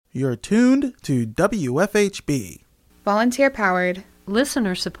You're tuned to WFHB. Volunteer-powered,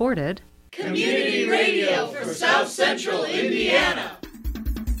 listener-supported community radio for South Central Indiana.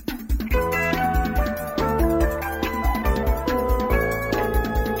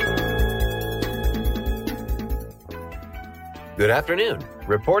 Good afternoon.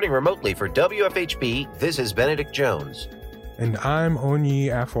 Reporting remotely for WFHB, this is Benedict Jones. And I'm Onyi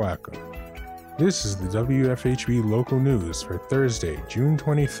Afuaka. This is the WFHB local news for Thursday, June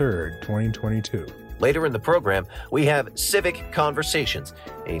 23rd, 2022. Later in the program, we have Civic Conversations,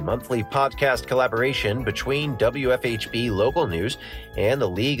 a monthly podcast collaboration between WFHB Local News and the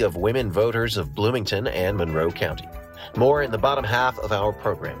League of Women Voters of Bloomington and Monroe County. More in the bottom half of our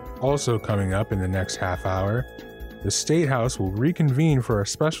program. Also coming up in the next half hour, the State House will reconvene for a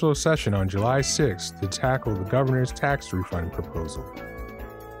special session on July 6th to tackle the governor's tax refund proposal.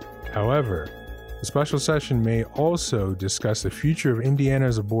 However, the special session may also discuss the future of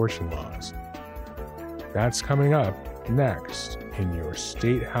Indiana's abortion laws. That's coming up next in your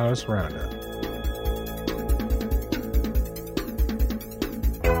State House Roundup.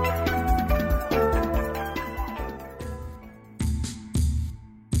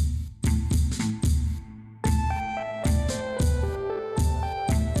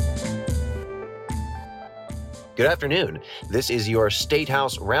 Good afternoon. This is your State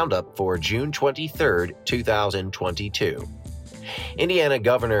House Roundup for June 23rd, 2022. Indiana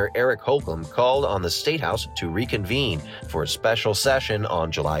Governor Eric Holcomb called on the State House to reconvene for a special session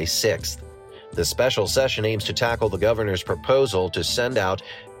on July 6th. The special session aims to tackle the governor's proposal to send out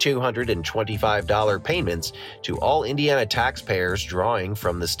 $225 payments to all Indiana taxpayers drawing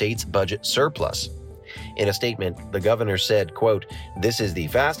from the state's budget surplus. In a statement, the governor said, quote, "This is the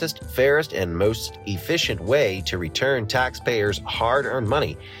fastest, fairest, and most efficient way to return taxpayers' hard-earned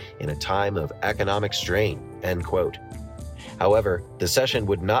money in a time of economic strain," end quote. However, the session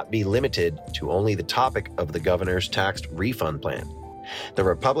would not be limited to only the topic of the governor's tax refund plan. The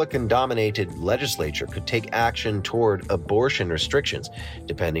Republican-dominated legislature could take action toward abortion restrictions,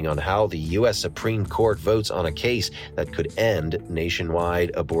 depending on how the U.S. Supreme Court votes on a case that could end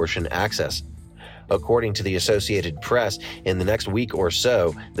nationwide abortion access. According to the Associated Press, in the next week or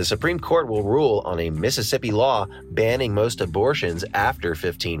so, the Supreme Court will rule on a Mississippi law banning most abortions after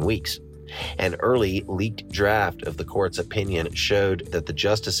 15 weeks. An early leaked draft of the court's opinion showed that the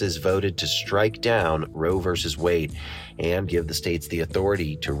justices voted to strike down Roe v. Wade and give the states the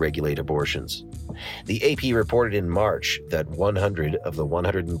authority to regulate abortions. The AP reported in March that 100 of the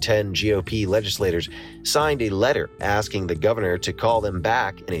 110 GOP legislators signed a letter asking the governor to call them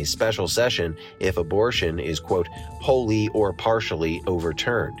back in a special session if abortion is, quote, wholly or partially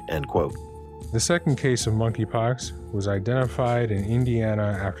overturned, end quote. The second case of monkeypox was identified in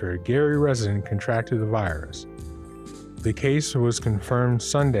Indiana after a Gary resident contracted the virus. The case was confirmed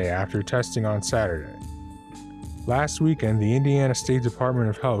Sunday after testing on Saturday. Last weekend, the Indiana State Department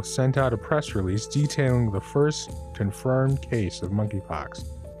of Health sent out a press release detailing the first confirmed case of monkeypox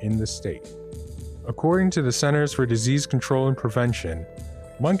in the state. According to the Centers for Disease Control and Prevention,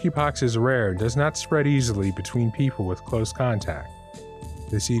 monkeypox is rare and does not spread easily between people with close contact.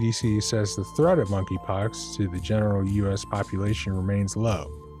 The CDC says the threat of monkeypox to the general U.S. population remains low.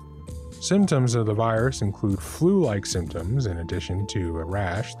 Symptoms of the virus include flu-like symptoms in addition to a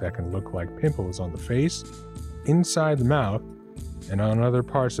rash that can look like pimples on the face, inside the mouth, and on other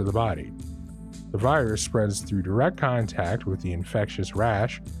parts of the body. The virus spreads through direct contact with the infectious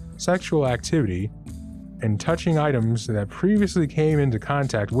rash, sexual activity, and touching items that previously came into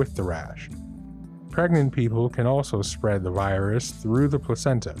contact with the rash. Pregnant people can also spread the virus through the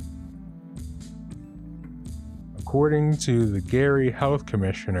placenta. According to the Gary Health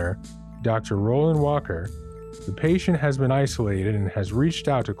Commissioner, Dr. Roland Walker, the patient has been isolated and has reached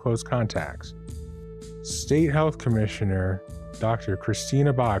out to close contacts. State Health Commissioner Dr.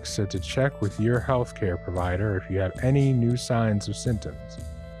 Christina Box said to check with your healthcare provider if you have any new signs of symptoms.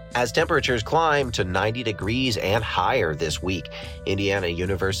 As temperatures climb to 90 degrees and higher this week, Indiana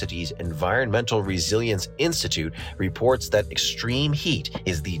University's Environmental Resilience Institute reports that extreme heat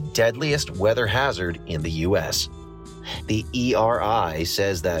is the deadliest weather hazard in the U.S. The ERI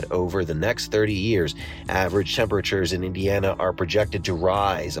says that over the next 30 years, average temperatures in Indiana are projected to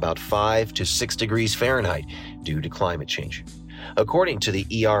rise about 5 to 6 degrees Fahrenheit due to climate change. According to the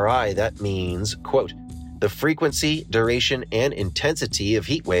ERI, that means, quote, the frequency, duration, and intensity of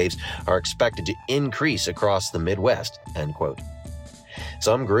heat waves are expected to increase across the Midwest, end quote.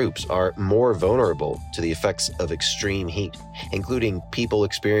 Some groups are more vulnerable to the effects of extreme heat, including people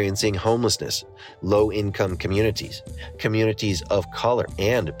experiencing homelessness, low-income communities, communities of color,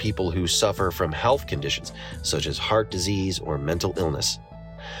 and people who suffer from health conditions such as heart disease or mental illness.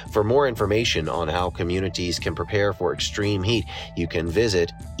 For more information on how communities can prepare for extreme heat, you can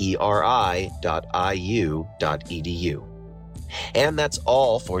visit eri.iu.edu. And that's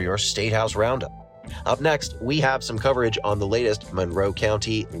all for your State House Roundup. Up next, we have some coverage on the latest Monroe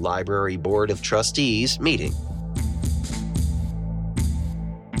County Library Board of Trustees meeting.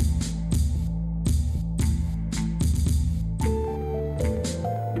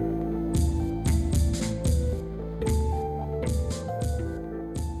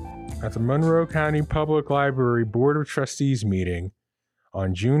 At the Monroe County Public Library Board of Trustees meeting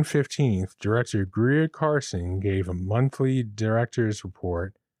on June 15th, Director Greer Carson gave a monthly director's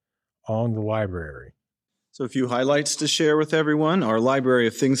report on the library. So a few highlights to share with everyone. Our Library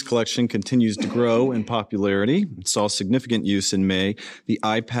of Things collection continues to grow in popularity. It saw significant use in May. The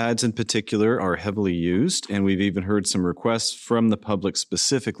iPads in particular are heavily used, and we've even heard some requests from the public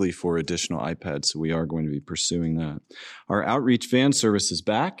specifically for additional iPads, so we are going to be pursuing that. Our outreach van service is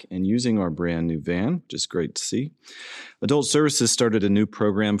back and using our brand new van, which is great to see. Adult Services started a new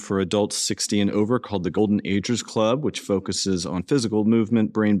program for adults 60 and over called the Golden Agers Club, which focuses on physical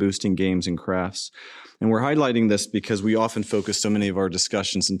movement, brain-boosting games, and crafts. And we're highlighting this because we often focus so many of our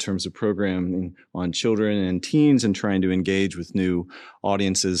discussions in terms of programming on children and teens and trying to engage with new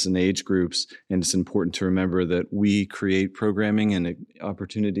audiences and age groups. And it's important to remember that we create programming and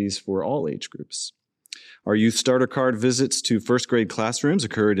opportunities for all age groups. Our Youth Starter Card visits to first grade classrooms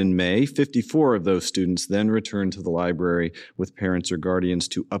occurred in May. 54 of those students then returned to the library with parents or guardians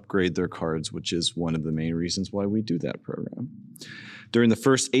to upgrade their cards, which is one of the main reasons why we do that program. During the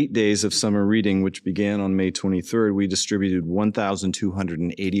first 8 days of summer reading, which began on May 23rd, we distributed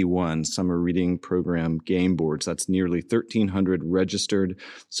 1,281 summer reading program game boards. That's nearly 1,300 registered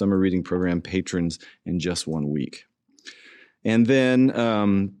summer reading program patrons in just 1 week. And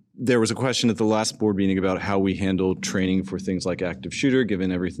then there was a question at the last board meeting about how we handle training for things like active shooter, given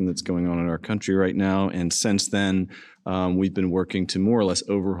everything that's going on in our country right now. And since then, we've been working to more or less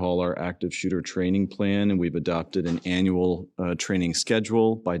overhaul our active shooter training plan, and we've adopted an annual training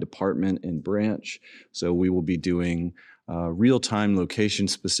schedule by department and branch. So we will be doing real-time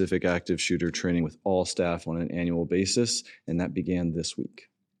location-specific active shooter training with all staff on an annual basis, and that began this week.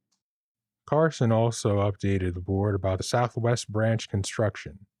 Carson also updated the board about the Southwest Branch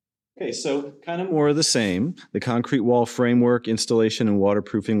construction. Okay, so kind of more of the same. The concrete wall framework, installation, and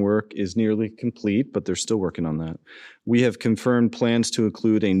waterproofing work is nearly complete, but they're still working on that. We have confirmed plans to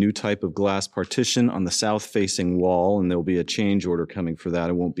include a new type of glass partition on the south-facing wall, and there'll be a change order coming for that.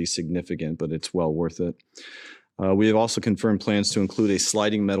 It won't be significant, but it's well worth it. We have also confirmed plans to include a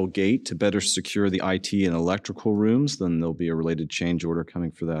sliding metal gate to better secure the IT and electrical rooms. Then there'll be a related change order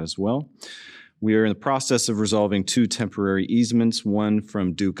coming for that as well. We are in the process of resolving 2 temporary easements, one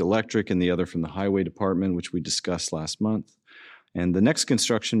from Duke Electric and the other from the Highway Department, which we discussed last month. And the next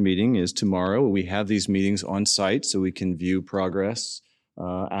construction meeting is tomorrow. We have these meetings on site so we can view progress,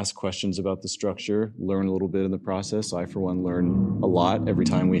 ask questions about the structure, learn a little bit in the process. I, for one, learn a lot every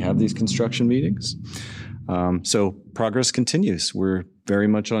time we have these construction meetings. So progress continues. We're very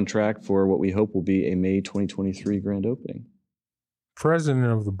much on track for what we hope will be a May 2023 grand opening. President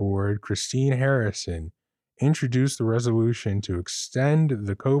of the board, Christine Harrison, introduced the resolution to extend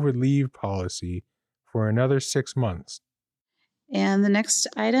the COVID leave policy for another 6 months. And the next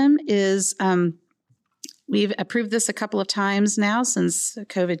item is we've approved this a couple of times now since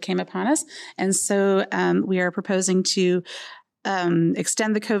COVID came upon us. And so we are proposing to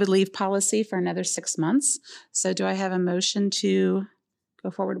extend the COVID leave policy for another 6 months. So do I have a motion to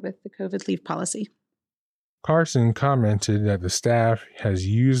go forward with the COVID leave policy? Carson commented that the staff has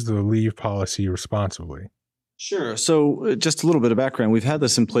used the leave policy responsibly. Sure. So just a little bit of background. We've had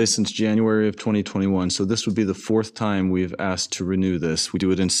this in place since January of 2021. So this would be the 4th time we've asked to renew this. We do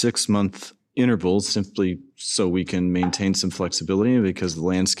it in 6-month intervals simply so we can maintain some flexibility because the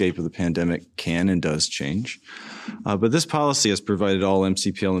landscape of the pandemic can and does change. But this policy has provided all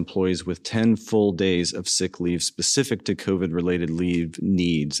MCPL employees with 10 full days of sick leave specific to COVID-related leave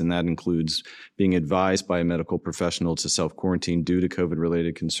needs, and that includes being advised by a medical professional to self-quarantine due to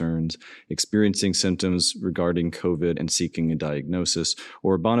COVID-related concerns, experiencing symptoms regarding COVID and seeking a diagnosis,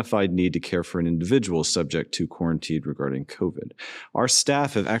 or a bona fide need to care for an individual subject to quarantine regarding COVID. Our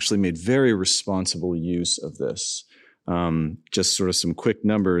staff have actually made very responsible use of this. Just sort of some quick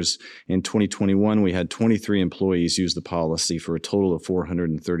numbers. In 2021, we had 23 employees use the policy for a total of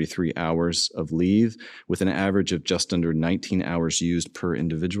 433 hours of leave, with an average of just under 19 hours used per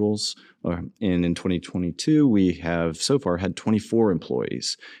individuals. And in 2022, we have so far had 24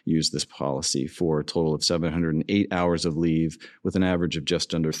 employees use this policy for a total of 708 hours of leave, with an average of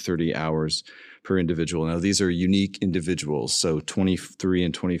just under 30 hours per individual. Now, these are unique individuals, so 23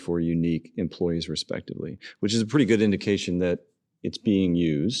 and 24 unique employees respectively, which is a pretty good indication that it's being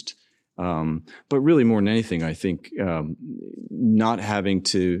used. But really, more than anything, I think not having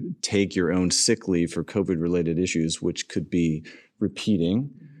to take your own sick leave for COVID-related issues, which could be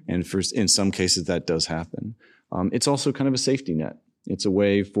repeating, and in some cases that does happen. It's also kind of a safety net. It's a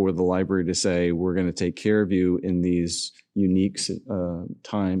way for the library to say, we're going to take care of you in these unique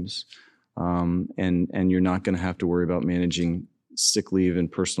times, and you're not going to have to worry about managing sick leave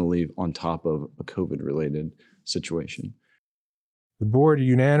and personal leave on top of a COVID-related situation. The board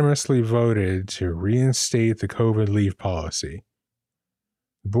unanimously voted to reinstate the COVID leave policy.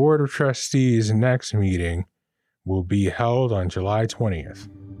 The Board of Trustees' next meeting will be held on July 20th.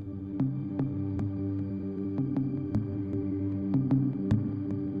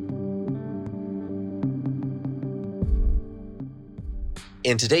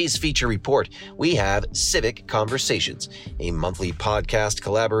 In today's feature report, we have Civic Conversations, a monthly podcast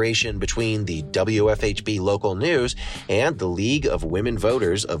collaboration between the WFHB Local News and the League of Women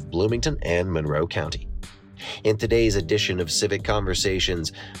Voters of Bloomington and Monroe County. In today's edition of Civic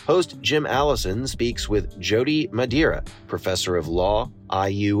Conversations, host Jim Allison speaks with Jody Madeira, Professor of Law,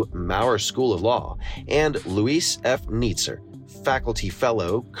 IU Maurer School of Law, and Luis F. Nietzer, Faculty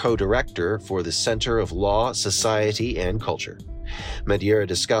Fellow, Co-Director for the Center of Law, Society, and Culture. Madeira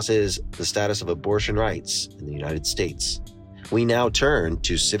discusses the status of abortion rights in the United States. We now turn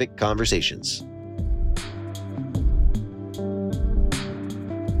to Civic Conversations.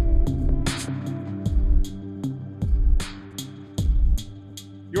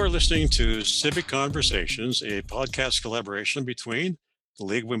 You're listening to Civic Conversations, a podcast collaboration between the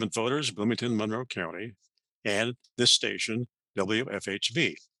League of Women Voters, Bloomington, Monroe County, and this station,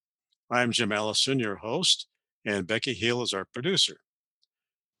 WFHB. I'm Jim Allison, your host, and Becky Hill is our producer.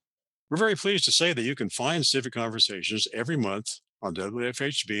 We're very pleased to say that you can find Civic Conversations every month on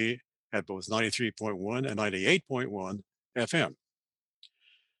WFHB at both 93.1 and 98.1 FM.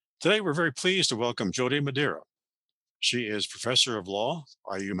 Today, we're very pleased to welcome Jody Madeira. She is Professor of Law,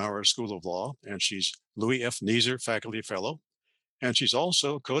 IU Maurer School of Law, and she's Louis F. Nietzer Faculty Fellow, and she's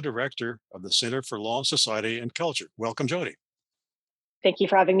also Co-Director of the Center for Law, Society, and Culture. Welcome, Jody. Thank you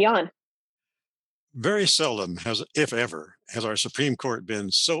for having me on. Very seldom, if ever, has our Supreme Court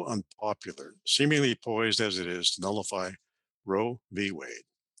been so unpopular, seemingly poised as it is to nullify Roe v. Wade.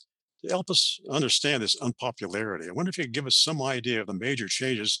 To help us understand this unpopularity, I wonder if you could give us some idea of the major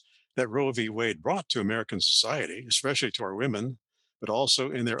changes that Roe v. Wade brought to American society, especially to our women, but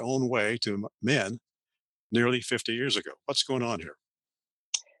also in their own way to men nearly 50 years ago. What's going on here?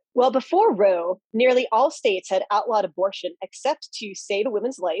 Well, before Roe, nearly all states had outlawed abortion except to save a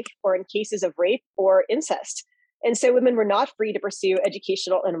woman's life or in cases of rape or incest. And so women were not free to pursue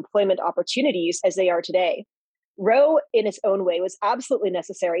educational and employment opportunities as they are today. Roe, in its own way, was absolutely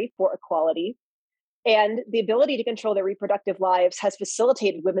necessary for equality. And the ability to control their reproductive lives has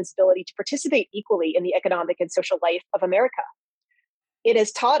facilitated women's ability to participate equally in the economic and social life of America. It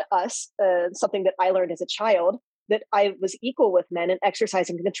has taught us something that I learned as a child, that I was equal with men in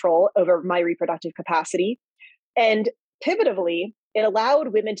exercising control over my reproductive capacity. And pivotably, it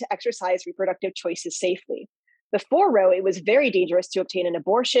allowed women to exercise reproductive choices safely. Before Roe, it was very dangerous to obtain an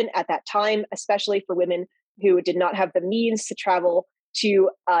abortion at that time, especially for women who did not have the means to travel to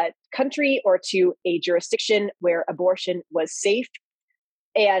a country or to a jurisdiction where abortion was safe.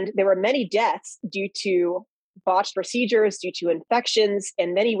 And there were many deaths due to botched procedures, due to infections,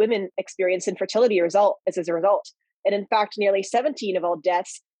 and many women experienced infertility as a result. And in fact, nearly 17% of all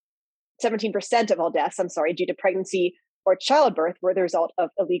deaths, due to pregnancy or childbirth were the result of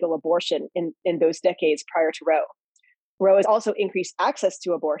illegal abortion in those decades prior to Roe. Roe has also increased access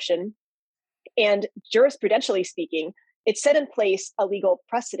to abortion. And jurisprudentially speaking, it set in place a legal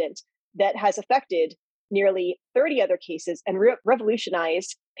precedent that has affected nearly 30 other cases and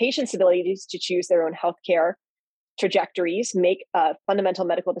revolutionized patients' abilities to choose their own healthcare trajectories, make fundamental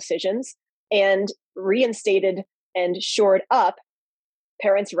medical decisions, and reinstated and shored up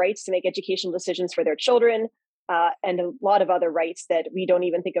parents' rights to make educational decisions for their children, and a lot of other rights that we don't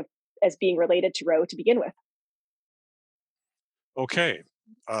even think of as being related to Roe to begin with. Okay,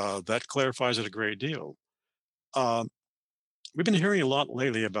 that clarifies it a great deal. We've been hearing a lot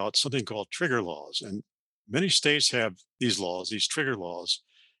lately about something called trigger laws, and many states have these laws, these trigger laws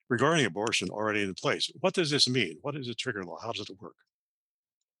regarding abortion already in place. What does this mean? What is a trigger law? How does it work?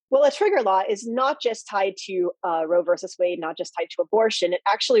 Well, a trigger law is not just tied to Roe versus Wade, not just tied to abortion. It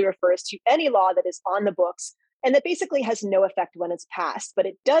actually refers to any law that is on the books and that basically has no effect when it's passed, but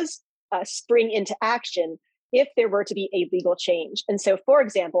it does spring into action if there were to be a legal change. And so, for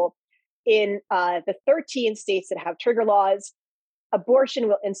example, in the 13 states that have trigger laws, abortion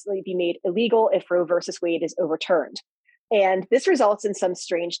will instantly be made illegal if Roe versus Wade is overturned. And this results in some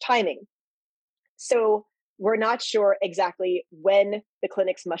strange timing. So we're not sure exactly when the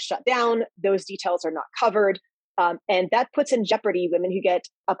clinics must shut down. Those details are not covered. And that puts in jeopardy women who get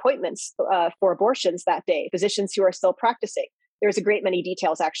appointments for abortions that day, physicians who are still practicing. There's a great many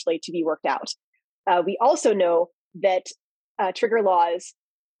details actually to be worked out. We also know that trigger laws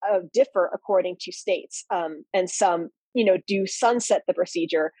differ according to states, and some, do sunset the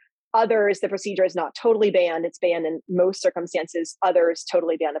procedure. Others, the procedure is not totally banned. It's banned in most circumstances. Others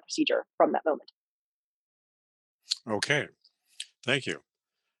totally ban the procedure from that moment. Okay, thank you.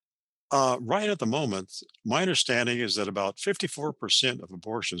 Right at the moment, my understanding is that about 54% of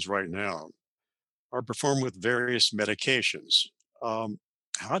abortions right now are performed with various medications. Um,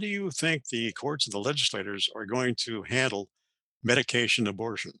 how do you think the courts and the legislators are going to handle medication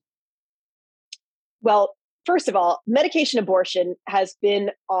abortion? Well, first of all, medication abortion has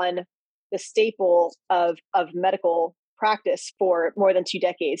been on the staple of medical practice for more than 2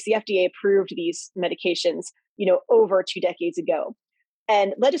 decades. The FDA approved these medications, over 2 decades ago.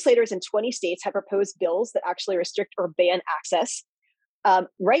 And legislators in 20 states have proposed bills that actually restrict or ban access.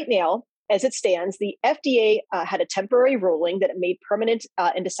 Right now, as it stands, the FDA had a temporary ruling that it made permanent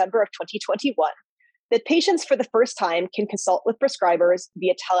in December of 2021 that patients for the first time can consult with prescribers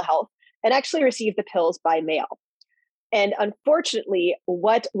via telehealth and actually receive the pills by mail. And unfortunately,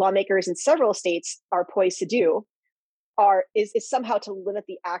 what lawmakers in several states are poised to do is somehow to limit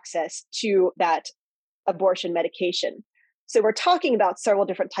the access to that abortion medication. So we're talking about several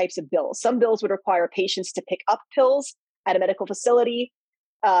different types of bills. Some bills would require patients to pick up pills at a medical facility.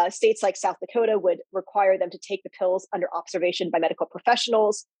 States like South Dakota would require them to take the pills under observation by medical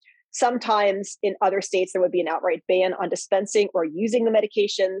professionals. Sometimes in other states, there would be an outright ban on dispensing or using the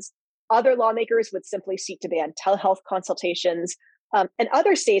medications. Other lawmakers would simply seek to ban telehealth consultations. And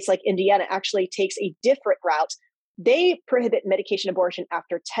other states like Indiana actually takes a different route. They prohibit medication abortion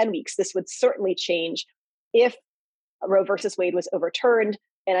after 10 weeks. This would certainly change if Roe versus Wade was overturned,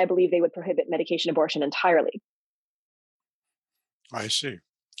 and I believe they would prohibit medication abortion entirely. I see.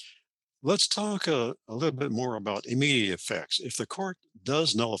 Let's talk a little bit more about immediate effects. If the court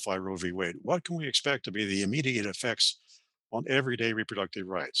does nullify Roe v. Wade, what can we expect to be the immediate effects on everyday reproductive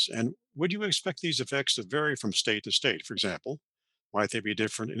rights? And would you expect these effects to vary from state to state? For example, might they be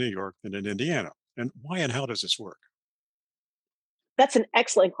different in New York than in Indiana? And why and how does this work? That's an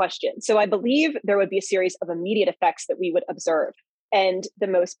excellent question. So I believe there would be a series of immediate effects that we would observe. And the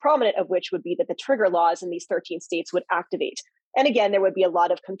most prominent of which would be that the trigger laws in these 13 states would activate. And again, there would be a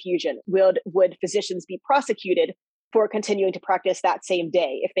lot of confusion. Would physicians be prosecuted for continuing to practice that same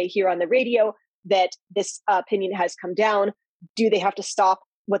day? If they hear on the radio that this opinion has come down, do they have to stop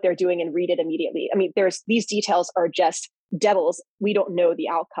what they're doing and read it immediately? I mean, these details are just devils. We don't know the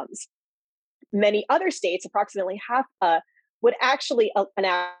outcomes. Many other states, approximately half, would actually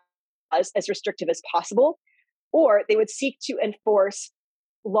enact laws as restrictive as possible, or they would seek to enforce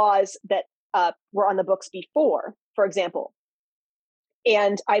laws that were on the books before, for example.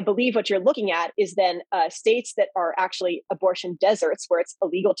 And I believe what you're looking at is then states that are actually abortion deserts, where it's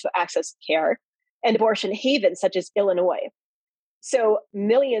illegal to access care, and abortion havens, such as Illinois. So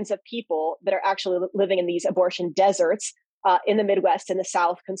millions of people that are actually living in these abortion deserts in the Midwest and the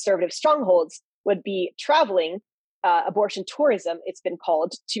South, conservative strongholds, would be traveling, abortion tourism, it's been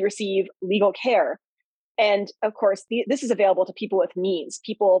called, to receive legal care. And of course, this is available to people with means,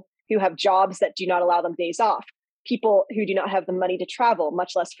 people who have jobs that do not allow them days off, people who do not have the money to travel,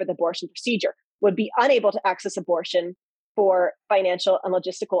 much less for the abortion procedure, would be unable to access abortion for financial and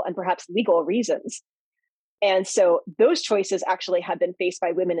logistical and perhaps legal reasons. And so those choices actually have been faced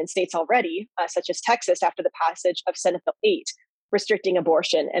by women in states already, such as Texas, after the passage of Senate Bill 8, restricting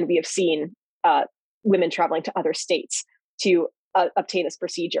abortion. And we have seen women traveling to other states to obtain this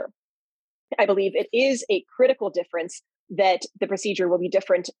procedure. I believe it is a critical difference that the procedure will be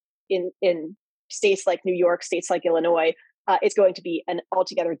different in states like New York, states like Illinois. It's going to be an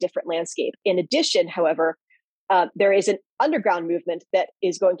altogether different landscape. In addition, however, there is an underground movement that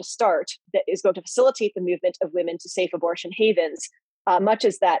is going to start, that is going to facilitate the movement of women to safe abortion havens, much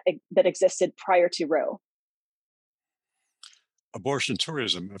as that existed prior to Roe. Abortion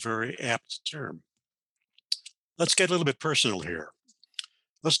tourism, a very apt term. Let's get a little bit personal here.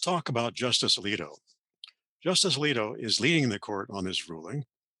 Let's talk about Justice Alito. Justice Alito is leading the court on this ruling,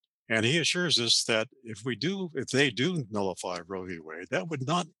 and he assures us that if they do nullify Roe v. Wade, that would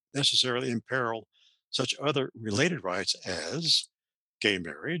not necessarily imperil such other related rights as gay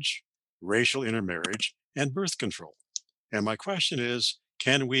marriage, racial intermarriage, and birth control. And my question is,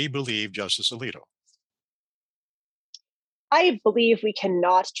 Can we believe Justice Alito? I believe we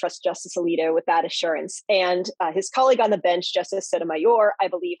cannot trust Justice Alito with that assurance. And his colleague on the bench, Justice Sotomayor, I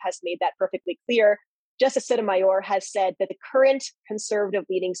believe, has made that perfectly clear. Justice Sotomayor has said that the current conservative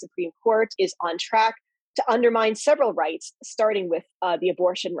leading Supreme Court is on track to undermine several rights, starting with the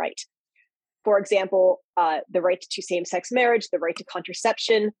abortion right. For example, the right to same sex marriage, the right to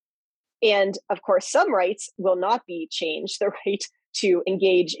contraception. And of course, some rights will not be changed, the right to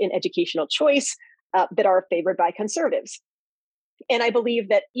engage in educational choice that are favored by conservatives. And I believe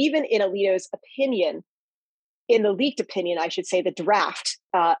that even in Alito's opinion, in the leaked opinion, I should say, the draft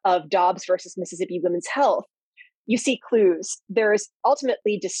of Dobbs versus Mississippi Women's Health, you see clues. There's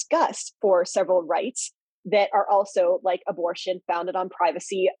ultimately discussed for several rights that are also, like abortion, founded on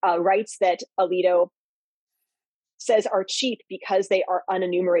privacy, rights that Alito says are cheap because they are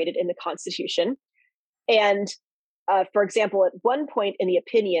unenumerated in the Constitution. And for example, at one point in the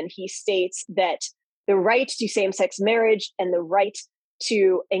opinion, he states that the right to same-sex marriage and the right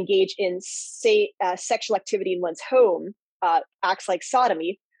to engage in sexual activity in one's home, acts like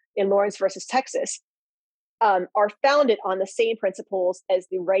sodomy in Lawrence versus Texas, are founded on the same principles as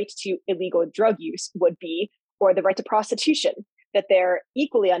the right to illegal drug use would be, or the right to prostitution, that they're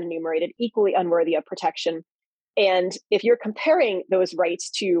equally unenumerated, equally unworthy of protection. And if you're comparing those rights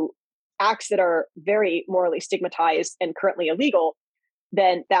to acts that are very morally stigmatized and currently illegal,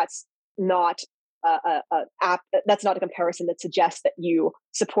 then that's not that's not a comparison that suggests that you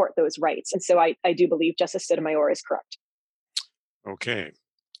support those rights. And so I do believe Justice Sotomayor is correct. Okay.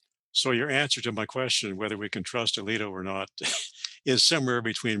 So your answer to my question, whether we can trust Alito or not, is somewhere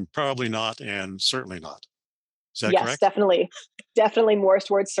between probably not and certainly not. Is that yes, correct? Definitely. Definitely more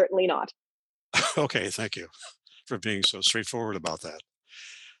towards certainly not. Okay, thank you for being so straightforward about that.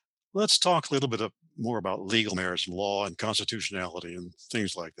 Let's talk a little bit more about legal merits and law and constitutionality and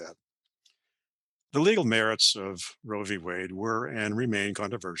things like that. The legal merits of Roe v. Wade were and remain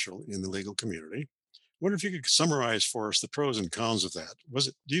controversial in the legal community. Wonder if you could summarize for us the pros and cons of that.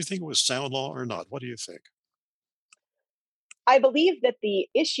 Do you think it was sound law or not? What do you think? I believe that the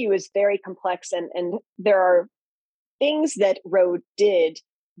issue is very complex, and there are things that Roe did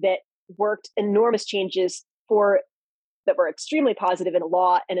that worked enormous changes that were extremely positive in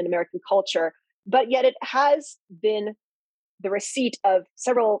law and in American culture, but yet it has been the receipt of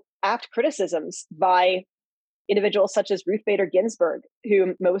several apt criticisms by individuals such as Ruth Bader Ginsburg,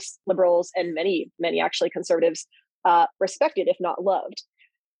 whom most liberals and many actually conservatives respected, if not loved.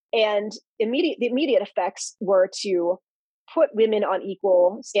 And the immediate effects were to put women on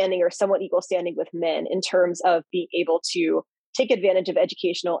equal standing or somewhat equal standing with men in terms of being able to take advantage of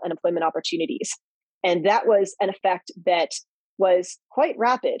educational and employment opportunities. And that was an effect that was quite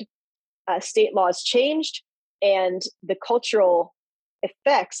rapid. State laws changed, and the cultural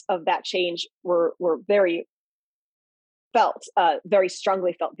effects of that change were very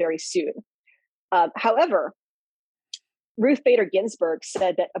strongly felt very soon. However, Ruth Bader Ginsburg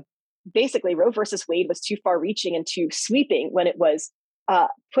said that basically Roe versus Wade was too far reaching and too sweeping when it was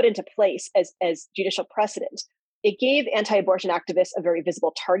put into place as judicial precedent. It gave anti-abortion activists a very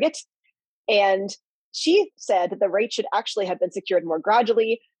visible target. And she said that the right should actually have been secured more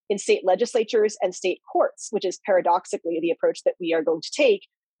gradually in state legislatures and state courts, which is paradoxically the approach that we are going to take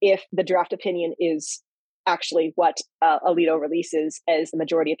if the draft opinion is actually what Alito releases as the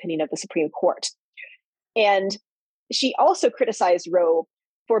majority opinion of the Supreme Court. And she also criticized Roe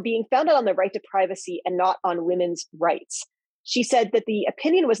for being founded on the right to privacy and not on women's rights. She said that the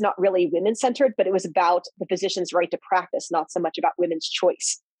opinion was not really women-centered, but it was about the physician's right to practice, not so much about women's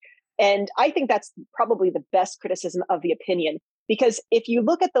choice. And I think that's probably the best criticism of the opinion, because if you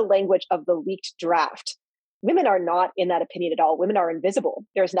look at the language of the leaked draft, women are not in that opinion at all. Women are invisible.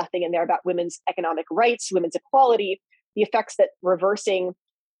 There's nothing in there about women's economic rights, women's equality, the effects that reversing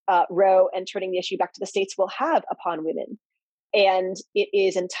Roe and turning the issue back to the states will have upon women. And it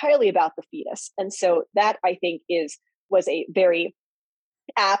is entirely about the fetus. And so that, I think, was a very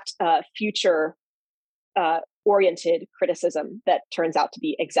apt future oriented criticism that turns out to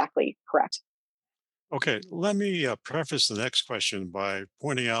be exactly correct. Okay, let me preface the next question by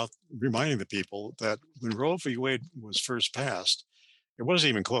reminding the people that when Roe v. Wade was first passed, it wasn't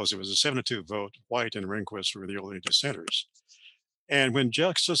even close. It was a 7-2 vote. White and Rehnquist were the only dissenters. And when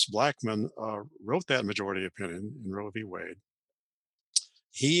Justice Blackmun wrote that majority opinion in Roe v. Wade,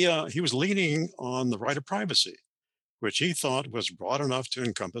 he was leaning on the right of privacy, which he thought was broad enough to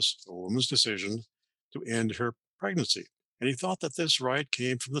encompass a woman's decision to end her pregnancy. And he thought that this right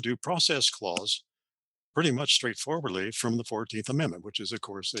came from the Due Process Clause, pretty much straightforwardly from the 14th Amendment, which is, of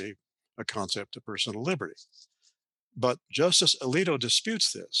course, a concept of personal liberty. But Justice Alito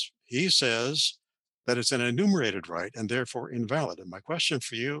disputes this. He says that it's an enumerated right and therefore invalid. And my question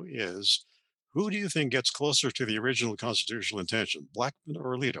for you is, who do you think gets closer to the original constitutional intention, Blackmun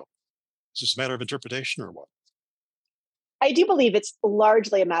or Alito? Is this a matter of interpretation or what? I do believe it's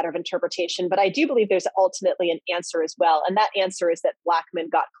largely a matter of interpretation, but I do believe there's ultimately an answer as well. And that answer is that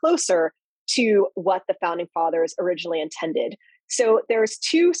Blackmun got closer to what the founding fathers originally intended. So there's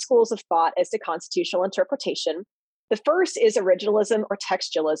two schools of thought as to constitutional interpretation. The first is originalism or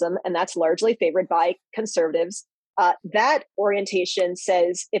textualism, and that's largely favored by conservatives. That orientation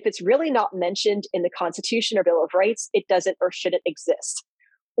says if it's really not mentioned in the Constitution or Bill of Rights, it doesn't or shouldn't exist.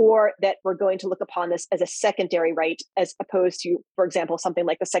 Or that we're going to look upon this as a secondary right, as opposed to, for example, something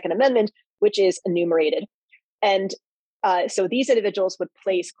like the Second Amendment, which is enumerated. And so these individuals would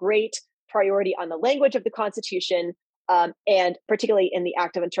place great priority on the language of the Constitution, and particularly in the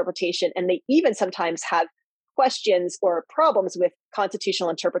act of interpretation. And they even sometimes have questions or problems with constitutional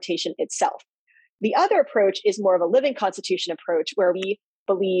interpretation itself. The other approach is more of a living constitution approach, where we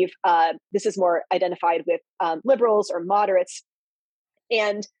believe this is more identified with liberals or moderates.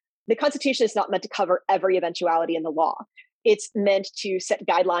 And the Constitution is not meant to cover every eventuality in the law. It's meant to set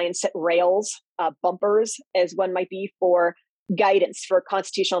guidelines, set rails, bumpers, as one might be, for guidance for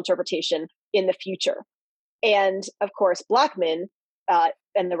constitutional interpretation in the future. And of course, Blackmun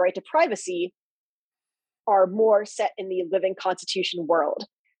and the right to privacy are more set in the living constitution world.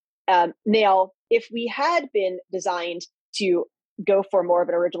 Now, if we had been designed to go for more of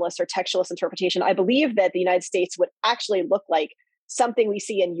an originalist or textualist interpretation, I believe that the United States would actually look like something we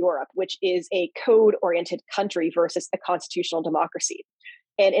see in Europe, which is a code-oriented country versus a constitutional democracy.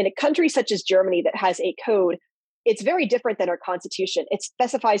 And in a country such as Germany that has a code, it's very different than our Constitution. It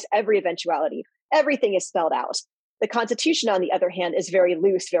specifies every eventuality. Everything is spelled out. The Constitution, on the other hand, is very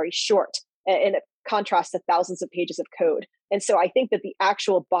loose, very short, and it contrasts to thousands of pages of code. And so I think that the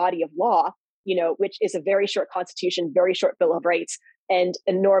actual body of law, which is a very short Constitution, very short Bill of Rights, and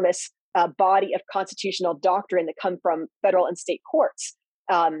enormous body of constitutional doctrine that come from federal and state courts,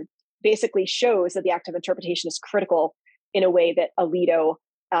 basically shows that the act of interpretation is critical in a way that Alito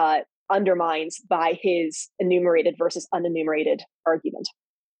undermines by his enumerated versus unenumerated argument.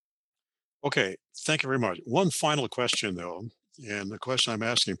 Okay, thank you very much. One final question, though, and the question I'm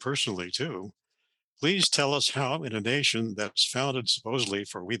asking personally, too. Please tell us how, in a nation that's founded supposedly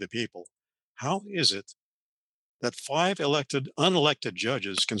for we the people, how is it that 5 unelected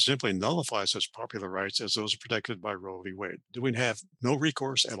judges can simply nullify such popular rights as those protected by Roe v. Wade? Do we have no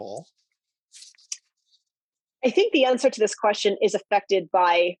recourse at all? I think the answer to this question is affected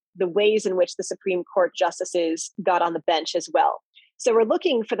by the ways in which the Supreme Court justices got on the bench as well. So we're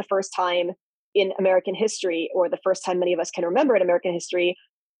looking for the first time in American history, or the first time many of us can remember in American history,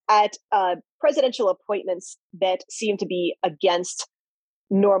 at presidential appointments that seem to be against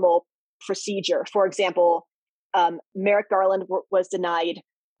normal procedure. For example, Merrick Garland was denied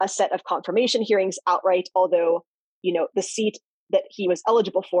a set of confirmation hearings outright, although, the seat that he was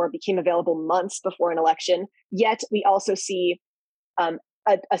eligible for became available months before an election. Yet we also see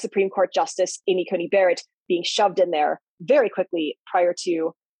a Supreme Court Justice, Amy Coney Barrett, being shoved in there very quickly prior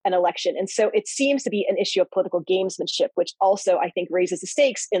to an election. And so it seems to be an issue of political gamesmanship, which also, I think, raises the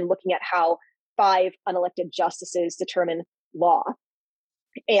stakes in looking at how 5 unelected justices determine law.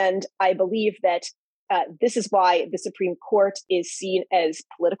 And I believe that this is why the Supreme Court is seen as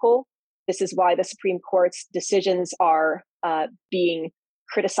political. This is why the Supreme Court's decisions are being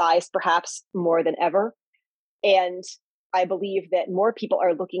criticized perhaps more than ever. And I believe that more people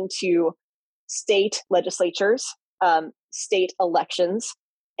are looking to state legislatures, state elections,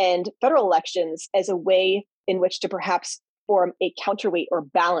 and federal elections as a way in which to perhaps form a counterweight or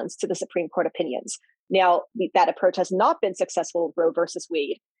balance to the Supreme Court opinions. Now, that approach has not been successful with Roe versus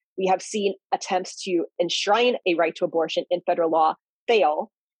Wade. We have seen attempts to enshrine a right to abortion in federal law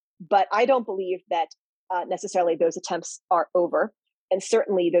fail, but I don't believe that necessarily those attempts are over. And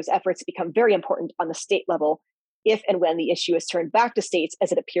certainly those efforts become very important on the state level if and when the issue is turned back to states,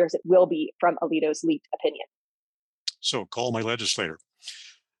 as it appears it will be from Alito's leaked opinion. So call my legislator.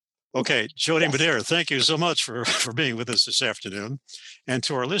 Okay, Jody Madera, thank you so much for being with us this afternoon. And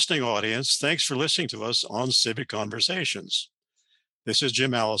to our listening audience, thanks for listening to us on Civic Conversations. This is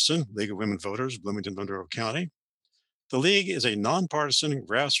Jim Allison, League of Women Voters, Bloomington, Monroe County. The League is a nonpartisan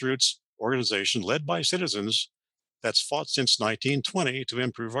grassroots organization led by citizens that's fought since 1920 to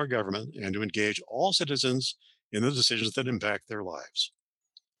improve our government and to engage all citizens in the decisions that impact their lives.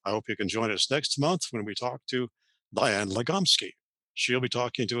 I hope you can join us next month when we talk to Diane Legomsky. She'll be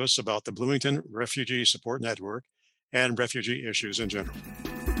talking to us about the Bloomington Refugee Support Network and refugee issues in general.